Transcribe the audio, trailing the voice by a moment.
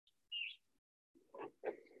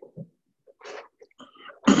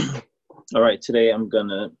All right, today I'm going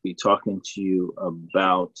to be talking to you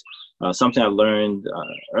about something I learned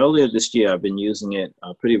earlier this year. I've been using it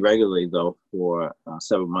pretty regularly, though, for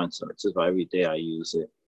several months. So it's just about every day I use it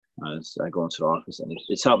as I go into the office, and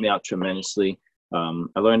it's helped me out tremendously.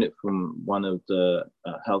 I learned it from one of the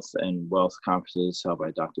health and wealth conferences held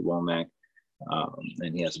by Dr. Womack,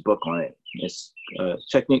 and he has a book on it. It's a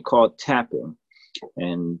technique called tapping,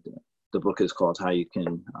 and the book is called How You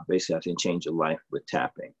Can Basically, I think, Change Your Life with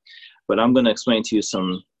Tapping. But I'm going to explain to you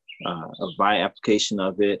some of my application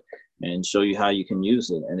of it and show you how you can use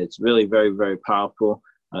it. And it's really very, very powerful.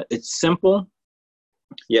 It's simple,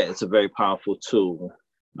 yet it's a very powerful tool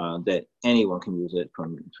that anyone can use it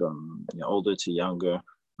from older to younger,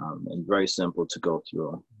 and very simple to go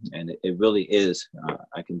through. And it really is.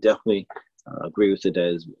 I can definitely agree with it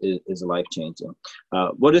as is life changing.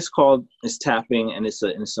 What it's called is tapping, and it's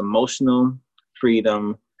an emotional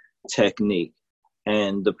freedom technique.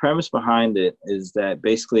 And the premise behind it is that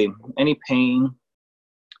basically any pain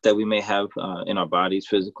that we may have in our bodies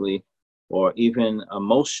physically, or even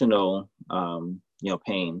emotional,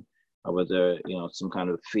 pain, whether some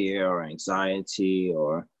kind of fear or anxiety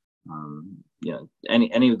or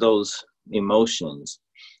any of those emotions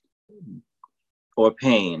or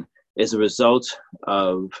pain, is a result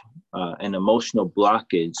of an emotional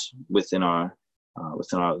blockage within our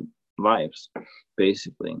lives,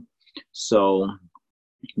 basically. So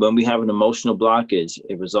when we have an emotional blockage,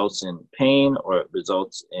 it results in pain, or it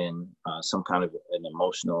results in some kind of an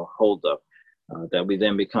emotional holdup that we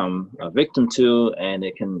then become a victim to, and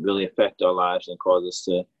it can really affect our lives and cause us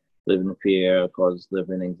to live in fear, cause us to live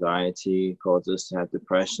in anxiety, cause us to have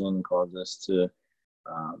depression, cause us to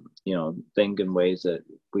think in ways that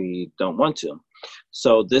we don't want to.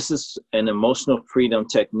 So this is an emotional freedom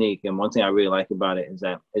technique, and one thing I really like about it is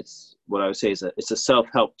that it's what I would say is it's a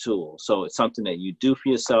self-help tool. So it's something that you do for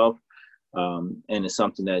yourself, and it's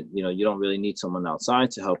something that you don't really need someone outside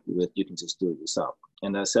to help you with. You can just do it yourself.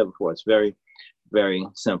 And as I said before, it's very, very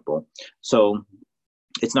simple. So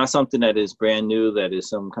it's not something that is brand new, that is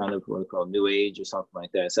some kind of what we call new age or something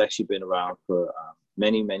like that. It's actually been around for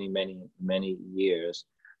many, many, many, many years.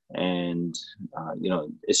 And,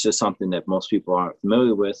 it's just something that most people aren't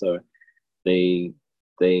familiar with, or they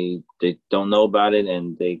don't know about it,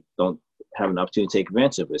 and they don't have an opportunity to take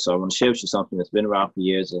advantage of it. So I want to share with you something that's been around for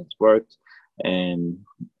years and it's worked. And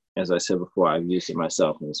as I said before, I've used it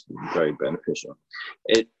myself, and it's been very beneficial.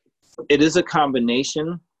 It is a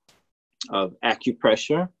combination of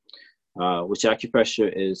acupressure, which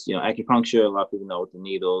acupressure is, acupuncture, a lot of people know with the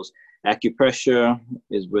needles. Acupressure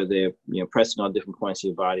is where they're, pressing on different points of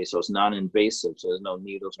your body. So it's non-invasive. So there's no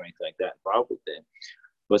needles or anything like that involved with it.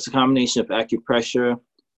 But it's a combination of acupressure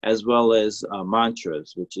as well as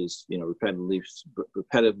mantras, which is, repetitively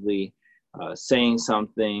saying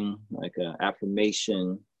something like an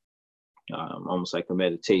affirmation, almost like a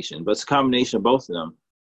meditation. But it's a combination of both of them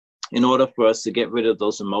in order for us to get rid of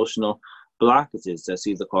those emotional blockages that's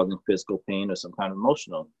either causing physical pain or some kind of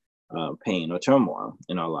emotional pain or turmoil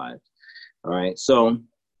in our lives. All right, so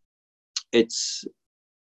it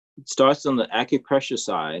starts on the acupressure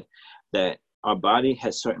side, that our body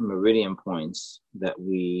has certain meridian points that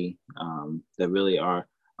that really are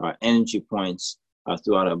our energy points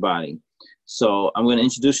throughout our body. So I'm going to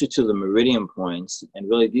introduce you to the meridian points, and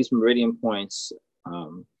really these meridian points,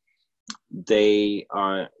 they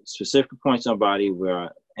are specific points in our body where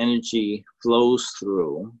our energy flows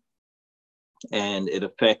through, and it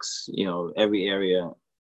affects, every area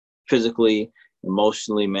physically,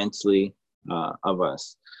 emotionally, mentally of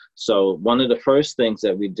us. So one of the first things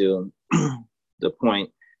that we do, the point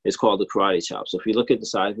is called the karate chop. So if you look at the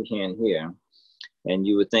side of your hand here, and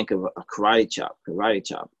you would think of a karate chop,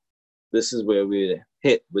 this is where we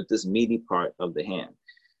hit with this meaty part of the hand.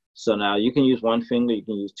 So now you can use one finger, you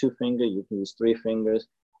can use two fingers, you can use three fingers,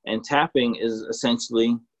 and tapping is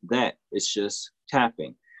essentially that. It's just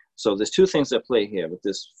tapping. So there's two things at play here. With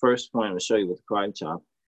this first point I'm going to show you with the karate chop,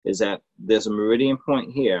 is that there's a meridian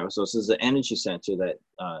point here. So this is the energy center that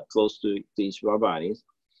flows through each of our bodies.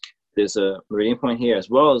 There's a meridian point here, as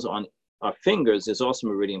well as on our fingers, there's also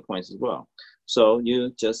meridian points as well. So you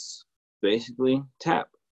just basically tap,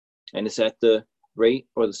 and it's at the rate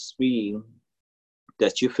or the speed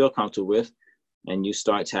that you feel comfortable with, and you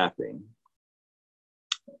start tapping.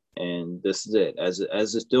 And this is it. As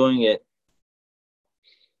it's doing it,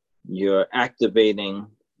 you're activating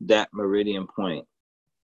that meridian point,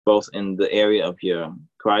 both in the area of your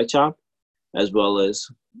karate chop as well as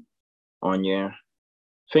on your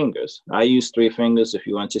fingers. I use three fingers. If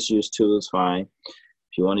you want to just use two, it's fine.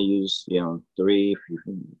 If you want to use, three, if you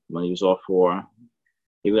want to use all four,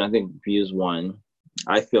 even I think if you use one,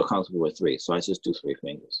 I feel comfortable with 3, so I just do 3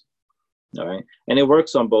 fingers. All right, and it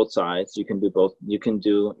works on both sides. You can do both. You can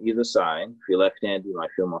do either side. If you're left-handed, you might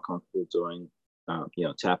feel more comfortable doing,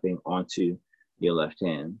 tapping onto your left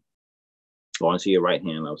hand, or onto your right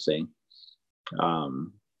hand, I would say.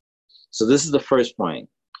 So this is the first point.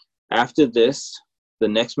 After this, the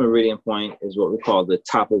next meridian point is what we call the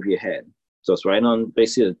top of your head. So it's right on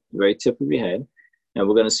basically the very tip of your head. And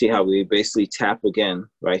we're going to see how we basically tap again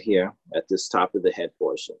right here at this top of the head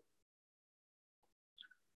portion.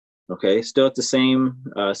 Okay, still at the same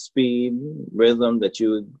speed, rhythm that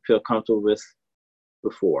you would feel comfortable with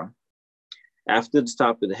before. After the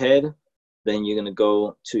top of the head, then you're going to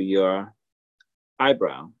go to your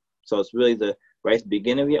eyebrow. So it's really the right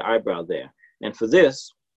beginning of your eyebrow there. And for this,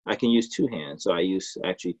 I can use 2 hands. So I use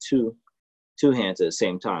actually two hands at the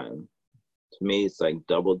same time. To me, it's like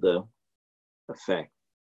double the effect.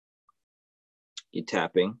 You're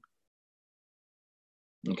tapping.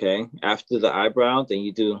 Okay, after the eyebrow, then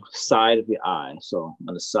you do side of your eye. So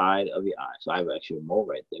on the side of your eye. So I have actually a mole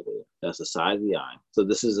right there. That's the side of the eye. So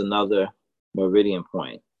this is another meridian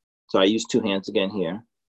point. So I use 2 hands again here.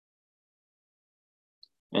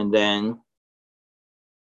 And then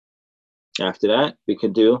after that, we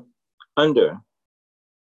could do under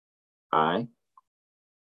eye.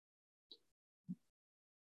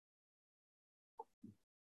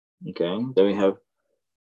 Okay, then we have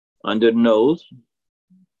under the nose.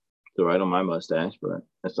 So right on my mustache, but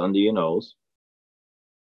that's under your nose.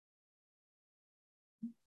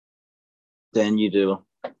 Then you do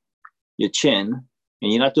your chin,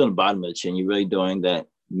 and you're not doing the bottom of the chin, you're really doing that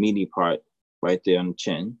meaty part right there on the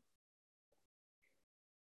chin.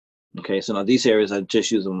 Okay, so now these areas I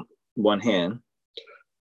just use them 1 hand.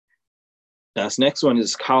 Now this next one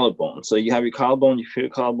is collarbone. So you have your collarbone, you feel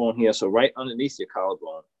your collarbone here, so right underneath your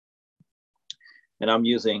collarbone. And I'm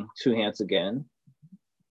using 2 hands again.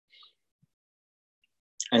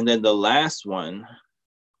 And then the last one,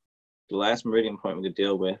 the last meridian point we could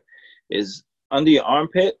deal with is under your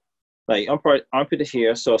armpit. Like armpit is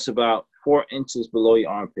here, so it's about 4 inches below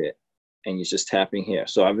your armpit. And you're just tapping here.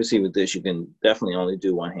 So obviously with this, you can definitely only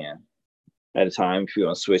do 1 hand at a time if you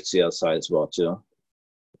want to switch to the other side as well too.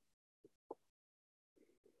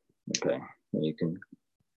 Okay, and you can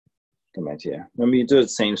come back here. Remember, you do it at the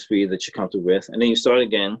same speed that you're comfortable with, and then you start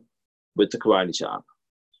again with the karate chop.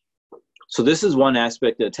 So this is one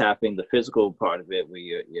aspect of tapping, the physical part of it, where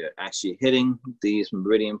you're actually hitting these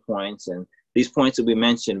meridian points, and these points that we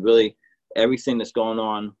mentioned, really everything that's going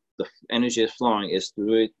on, the energy is flowing is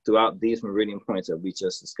throughout these meridian points that we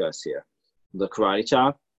just discussed here. The karate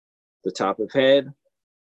chop, the top of head,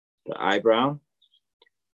 the eyebrow,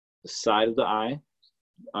 the side of the eye,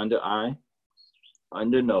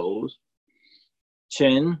 under nose,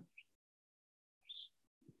 chin,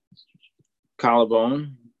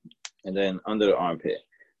 collarbone, and then under the armpit.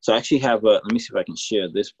 So I actually have let me see if I can share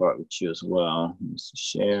this part with you as well. Let's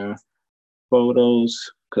share photos,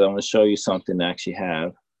 because I want to show you something I actually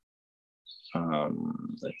have.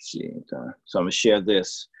 Let's see. So I'm gonna share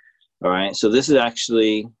this. All right, so this is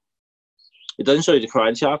actually, it doesn't show you the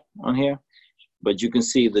karate chop on here, but you can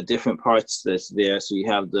see the different parts that's there. So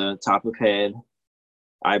you have the top of head,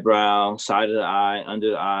 eyebrow, side of the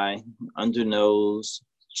eye, under nose,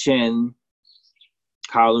 chin,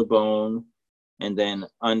 collarbone, and then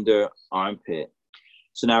under armpit.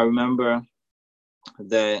 So now remember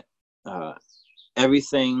that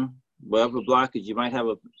everything, whatever blockage you might have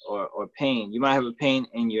or pain, you might have a pain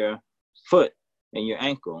in your foot and your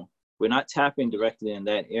ankle. We're not tapping directly in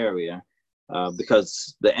that area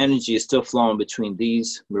because the energy is still flowing between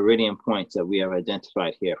these meridian points that we have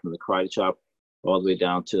identified here, from the karate chop all the way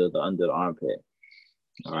down to the under the armpit.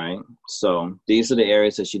 All right, so these are the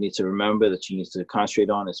areas that you need to remember, that you need to concentrate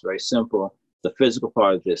on. It's very simple. The physical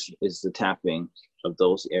part of this is the tapping of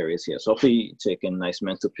those areas here. So hopefully you take a nice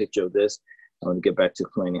mental picture of this. I want to get back to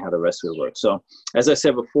explaining how the rest of it works. So as I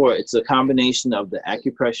said before, it's a combination of the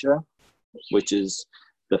acupressure, which is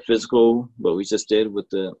the physical, what we just did with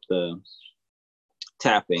the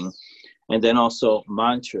tapping, and then also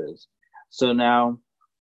mantras. So now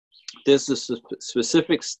there's a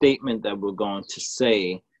specific statement that we're going to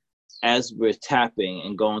say as we're tapping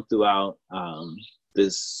and going throughout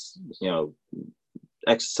this,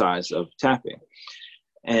 exercise of tapping.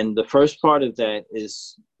 And the first part of that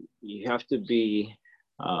is you have to be,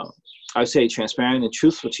 I would say, transparent and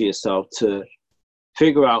truthful to yourself to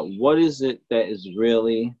figure out what is it that is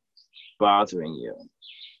really bothering you.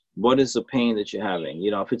 What is the pain that you're having?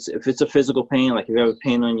 If it's a physical pain, like if you have a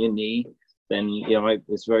pain on your knee, then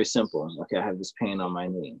it's very simple. Okay, I have this pain on my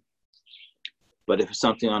knee. But if it's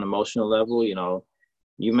something on an emotional level,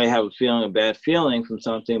 you may have a bad feeling from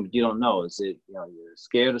something, but you don't know. Is it, you're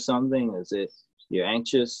scared of something? Is it you're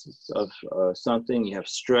anxious of something? You have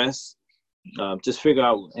stress? Just figure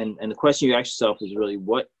out, and the question you ask yourself is really,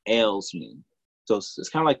 what ails me? So it's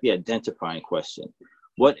kind of like the identifying question.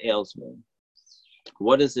 What ails me?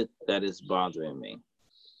 What is it that is bothering me?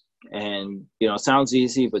 And, it sounds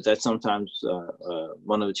easy, but that's sometimes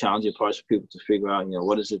one of the challenging parts for people to figure out,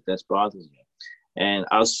 what is it that's bothering me? And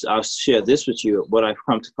I'll share this with you. What I've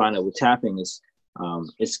come to find out with tapping is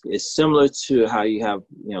it's similar to how you have,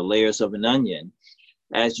 layers of an onion.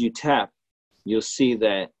 As you tap, you'll see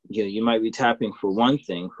that, you might be tapping for one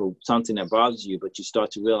thing, for something that bothers you, but you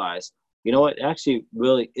start to realize, it actually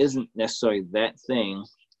really isn't necessarily that thing,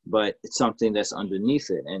 but it's something that's underneath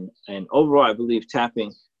it. And overall, I believe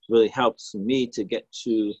tapping really helps me to get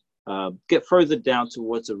further down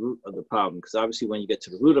towards the root of the problem. Because obviously when you get to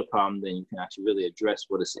the root of the problem, then you can actually really address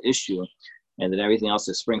what is the issue. And then everything else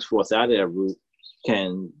that springs forth out of that root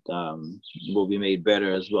will be made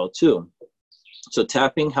better as well too. So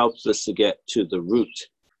tapping helps us to get to the root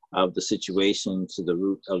of the situation, to the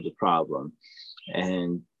root of the problem.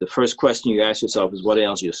 And the first question you ask yourself is, what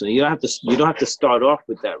ails you? So you don't have to start off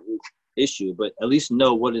with that root issue, but at least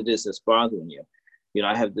know what it is that's bothering you.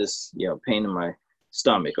 I have this, pain in my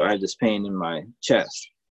stomach, or I have this pain in my chest.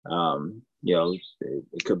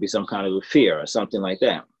 It could be some kind of a fear or something like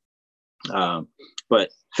that. But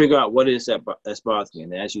figure out what it is that's bothering you.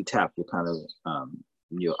 And as you tap, you kind of,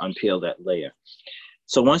 you unpeel that layer.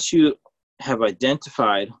 So once you have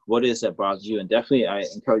identified what it is that bothers you, and definitely I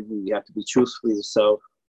encourage you have to be truthful with yourself,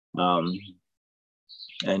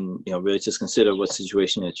 and really just consider what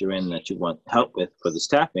situation that you're in that you want help with for this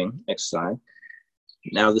tapping exercise.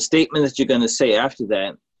 Now, the statement that you're going to say after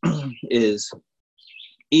that is,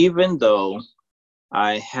 even though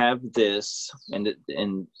I have this, and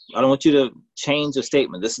I don't want you to change the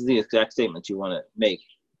statement. This is the exact statement you want to make.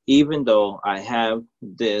 Even though I have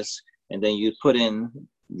this, and then you put in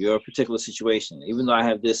your particular situation. Even though I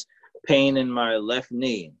have this pain in my left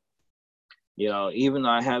knee, even though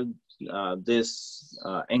I have this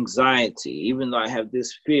anxiety, even though I have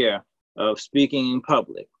this fear of speaking in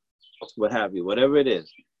public, what have you, whatever it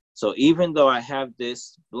is. So even though I have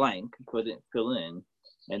this blank, fill in.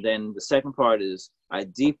 And then the second part is, I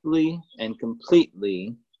deeply and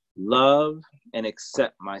completely love and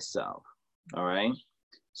accept myself. All right.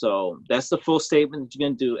 So that's the full statement that you're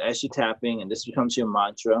going to do as you're tapping, and this becomes your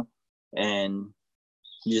mantra. And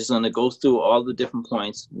you're just going to go through all the different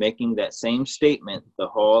points, making that same statement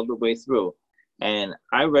all the way through. And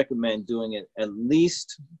I recommend doing it at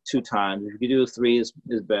least 2 times. If you can do it 3 is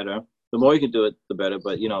better. The more you can do it, the better.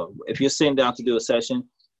 But, if you're sitting down to do a session,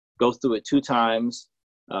 go through it 2 times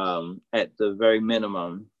at the very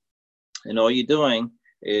minimum. And all you're doing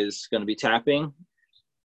is going to be tapping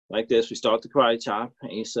like this. We start the karate chop,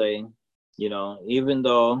 and you say, even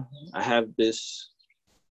though I have this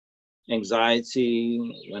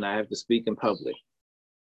anxiety when I have to speak in public,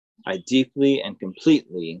 I deeply and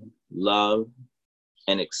completely love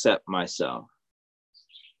and accept myself.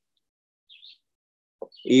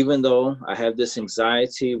 Even though I have this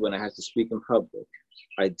anxiety when I have to speak in public,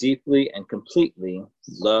 I deeply and completely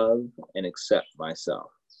love and accept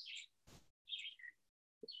myself.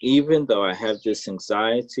 Even though I have this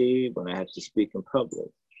anxiety when I have to speak in public,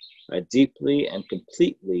 I deeply and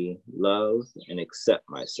completely love and accept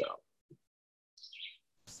myself.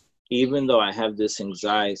 Even though I have this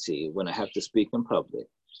anxiety when I have to speak in public,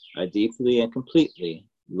 I deeply and completely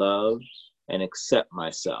love and accept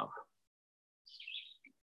myself.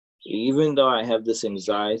 Even though I have this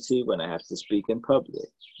anxiety when I have to speak in public,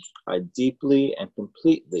 I deeply and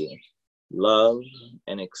completely love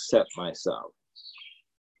and accept myself.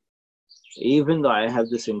 Even though I have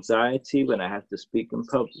this anxiety when I have to speak in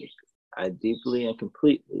public, I deeply and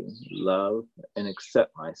completely love and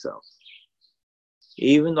accept myself.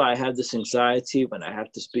 Even though I have this anxiety when I have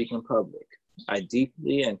to speak in public, I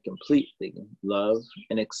deeply and completely love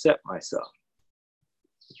and accept myself.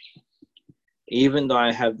 Even though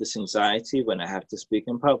I have this anxiety when I have to speak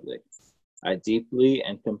in public, I deeply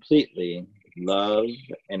and completely love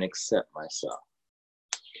and accept myself.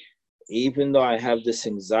 Even though I have this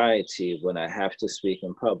anxiety when I have to speak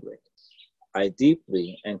in public, I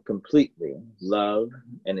deeply and completely love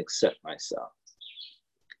and accept myself.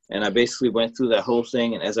 And I basically went through that whole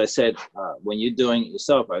thing. And as I said, when you're doing it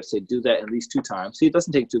yourself, I would say do that at least 2 times. See, it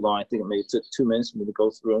doesn't take too long. I think it maybe took 2 minutes for me to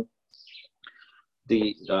go through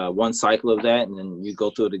the one cycle of that, and then you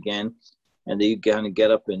go through it again, and then you kind of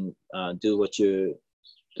get up and do what you're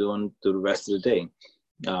doing through the rest of the day.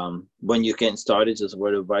 When you're getting started, just a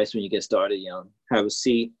word of advice: when you get started, have a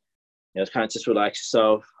seat, kind of just relax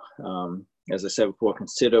yourself. As I said before,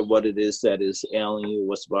 consider what it is that is ailing you,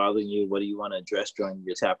 what's bothering you, what do you want to address during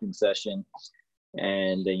your tapping session,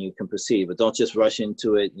 and then you can proceed. But don't just rush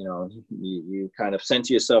into it. You kind of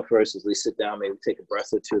center yourself first, at least sit down, maybe take a breath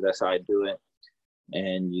or two. That's how I do it.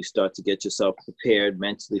 And you start to get yourself prepared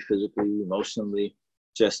mentally, physically, emotionally,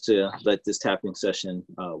 just to let this tapping session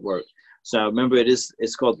work. So remember,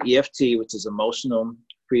 it's called EFT, which is Emotional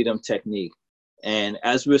Freedom Technique. And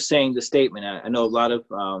as we're saying the statement, I know a lot of,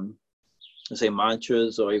 let's say,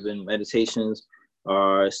 mantras or even meditations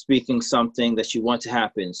are speaking something that you want to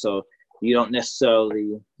happen. So you don't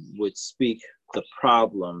necessarily would speak the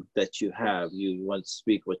problem that you have. You want to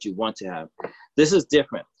speak what you want to have. This is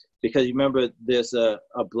different because remember, there's a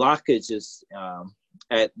blockage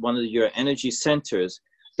at one of your energy centers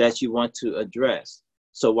that you want to address.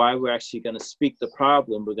 So while we're actually going to speak the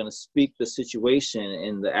problem, we're going to speak the situation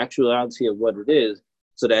and the actuality of what it is,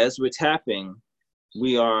 so that as we're tapping,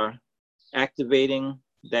 we are activating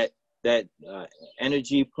that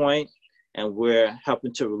energy point, and we're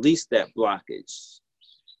helping to release that blockage.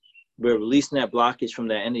 We're releasing that blockage from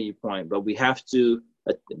that energy point, but we have to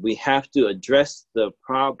address the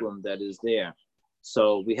problem that is there.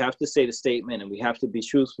 So we have to say the statement, and we have to be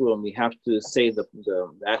truthful, and we have to say the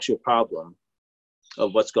actual problem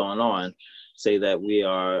of what's going on. Say that we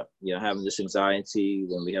are, having this anxiety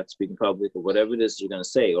when we have to speak in public, or whatever it is you're going to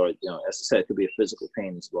say, or, as I said, it could be a physical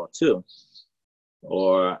pain as well too,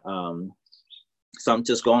 or something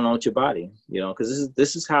just going on with your body, because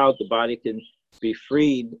this is how the body can be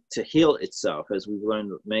freed to heal itself, as we've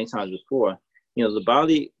learned many times before. The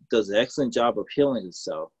body does an excellent job of healing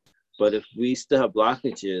itself. But if we still have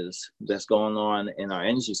blockages that's going on in our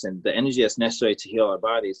energy center, the energy that's necessary to heal our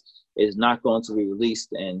bodies is not going to be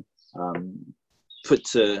released and put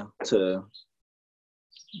to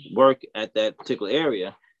work at that particular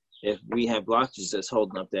area if we have blockages that's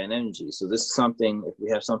holding up that energy. So this is something, if we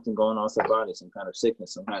have something going on with our body, some kind of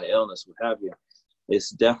sickness, some kind of illness, what have you,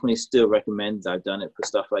 it's definitely still recommended. I've done it for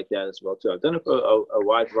stuff like that as well too. I've done it for a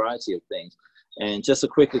wide variety of things. And just a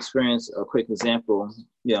quick experience, a quick example,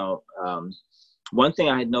 one thing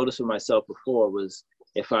I had noticed for myself before was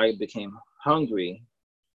if I became hungry,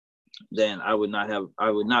 then I would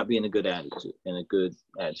not be in a good attitude. I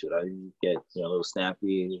would get a little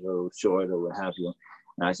snappy, a little short, or what have you,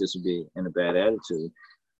 and I just would be in a bad attitude.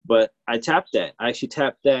 But I tapped that. I actually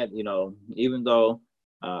tapped that. Even though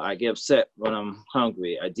I get upset when I'm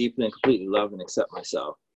hungry, I deeply and completely love and accept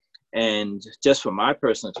myself. And just from my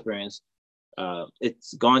personal experience,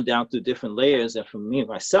 it's gone down through different layers, and for me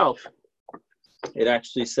myself, it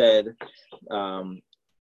actually said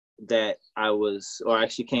that I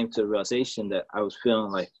actually came to the realization that I was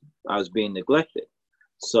feeling like I was being neglected.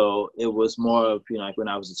 So it was more of, like when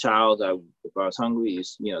I was a child, if I was hungry,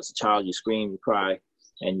 as a child, you scream, you cry,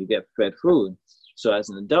 and you get fed food. So as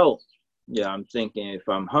an adult, I'm thinking, if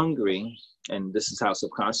I'm hungry, and this is how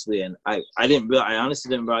subconsciously, and I honestly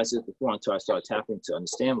didn't realize this before until I started tapping to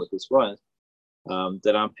understand what this was,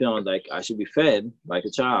 that I'm feeling like I should be fed like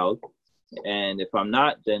a child. And if I'm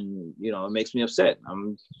not, then, it makes me upset.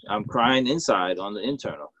 I'm crying inside on the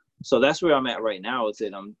internal. So that's where I'm at right now with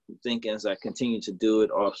it. I'm thinking as I continue to do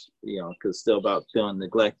it off, because it's still about feeling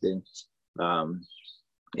neglected.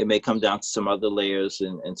 It may come down to some other layers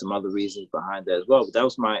and some other reasons behind that as well. But that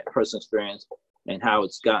was my personal experience and how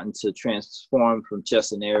it's gotten to transform from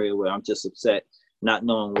just an area where I'm just upset, not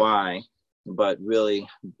knowing why, but really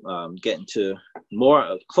getting to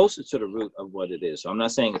closer to the root of what it is. So I'm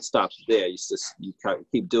not saying it stops there. You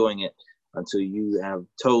keep doing it until you have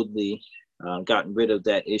totally gotten rid of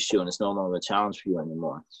that issue and it's no longer a challenge for you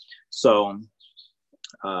anymore. So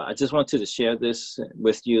I just wanted to share this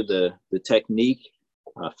with you, the technique,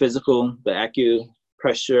 physical, the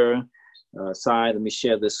acupressure side. Let me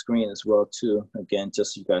share this screen as well too. Again,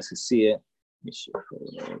 just so you guys can see it. Let me share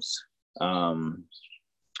photos.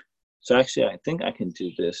 So actually, I think I can do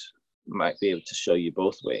this. Might be able to show you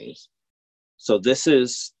both ways. So this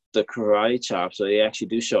is the karate chop. So they actually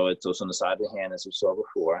do show it. So it's on the side of the hand as we saw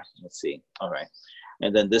before. Let's see. All right.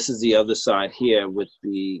 And then this is the other side here with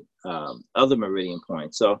the other meridian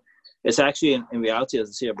point. So it's actually, in reality, as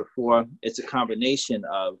I said before, it's a combination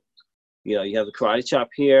of, you have the karate chop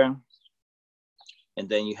here, and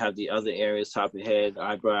then you have the other areas, top of the head,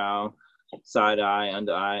 eyebrow, side eye,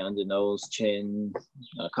 under nose, chin,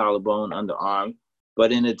 collarbone, underarm.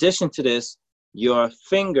 But in addition to this, your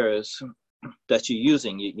fingers that you're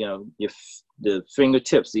using, the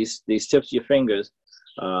fingertips, these tips of your fingers,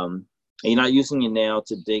 and you're not using your nail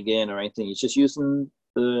to dig in or anything. You're just using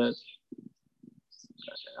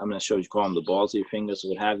I'm not sure what you call them, the balls of your fingers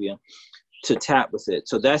or what have you. to tap with it.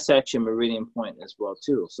 So that's actually a meridian point as well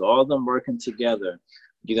too. So all of them working together,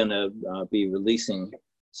 you're gonna be releasing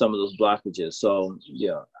some of those blockages. So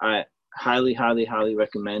yeah, I highly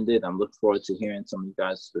recommend it. I'm looking forward to hearing some of you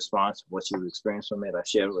guys' response, what you've experienced from it. I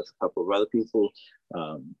shared with a couple of other people.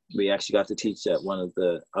 We actually got to teach at one of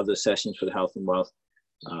the other sessions for the Health and Wealth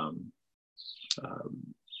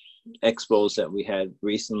expos that we had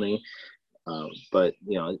recently. But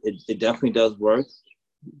you know, it definitely does work.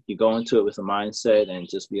 You go into it with a mindset and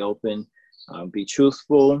just be open, be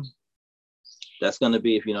truthful. That's going to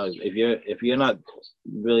be, if you're not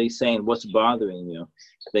really saying what's bothering you,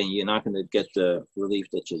 then you're not going to get the relief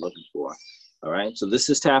that you're looking for. All right. So this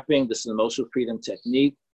is tapping. This is Emotional Freedom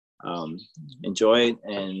Technique. Enjoy it,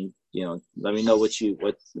 and let me know what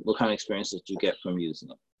kind of experiences you get from using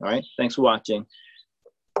it. All right. Thanks for watching.